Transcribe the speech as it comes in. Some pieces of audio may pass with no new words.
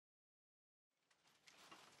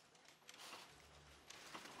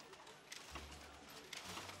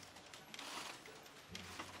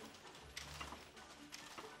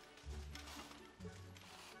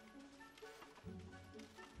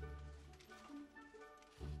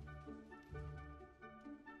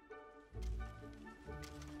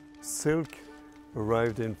Silk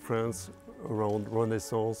arrived in France around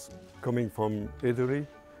Renaissance, coming from Italy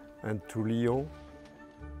and to Lyon.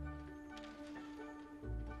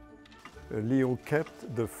 Lyon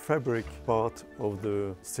kept the fabric part of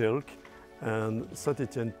the silk and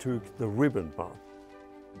Saint-Etienne took the ribbon part.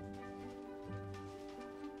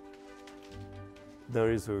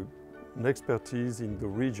 There is an expertise in the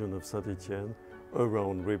region of Saint-Etienne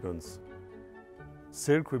around ribbons.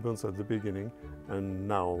 Silk ribbons at the beginning and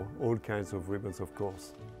now all kinds of ribbons, of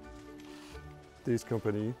course. This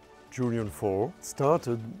company, Julien Faure,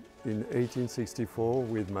 started in 1864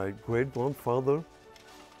 with my great-grandfather.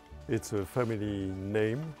 It's a family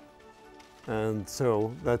name, and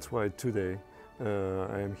so that's why today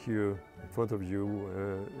I am here in front of you,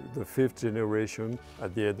 the 5th generation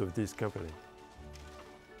at the head of this company.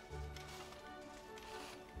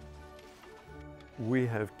 We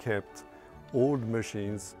have kept old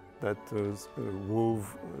machines that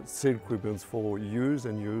wove silk ribbons for years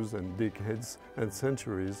and decades and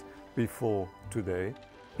centuries before today,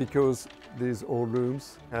 because these old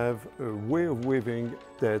looms have a way of weaving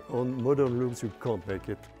that on modern looms you can't make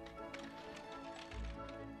it.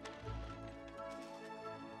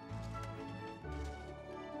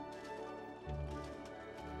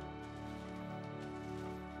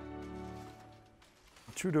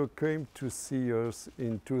 Tudor came to see us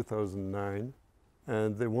in 2009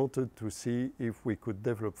 and they wanted to see if we could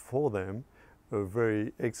develop for them a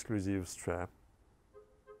very exclusive strap.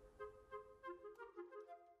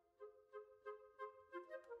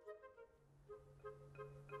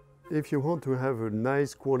 If you want to have a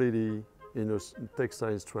nice quality in a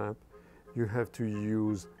textile strap, you have to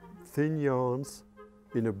use thin yarns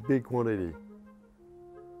in a big quantity.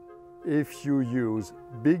 If you use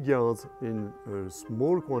big yarns in a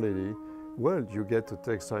small quantity, well, you get a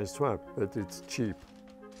textile strap, but it's cheap.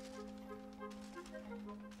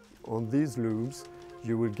 On these looms,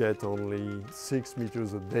 you will get only 6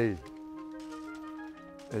 meters a day.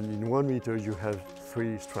 And in 1 meter, you have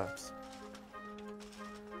 3 straps.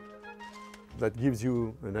 That gives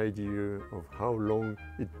you an idea of how long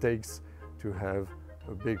it takes to have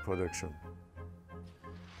a big production.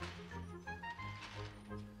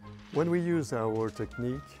 When we use our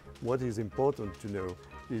technique, what is important to know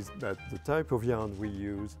is that the type of yarn we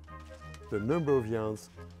use, the number of yarns,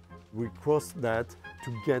 we cross that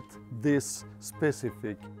to get this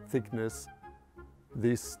specific thickness,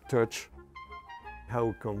 this touch,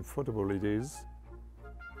 how comfortable it is,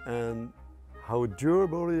 and how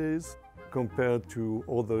durable it is compared to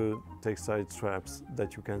other textile straps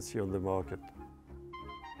that you can see on the market.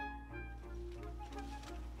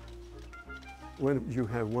 When you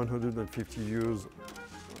have 150 years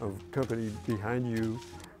of company behind you,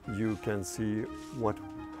 you can see what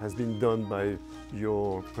has been done by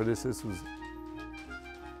your predecessors.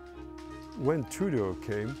 When Tudor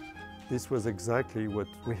came, this was exactly what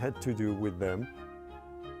we had to do with them.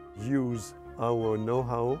 Use our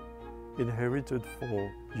know-how inherited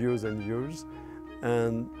for years and years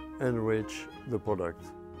and enrich the product.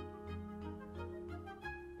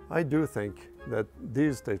 I do think that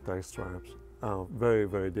these textile straps are very,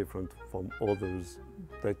 very different from others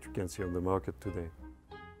that you can see on the market today.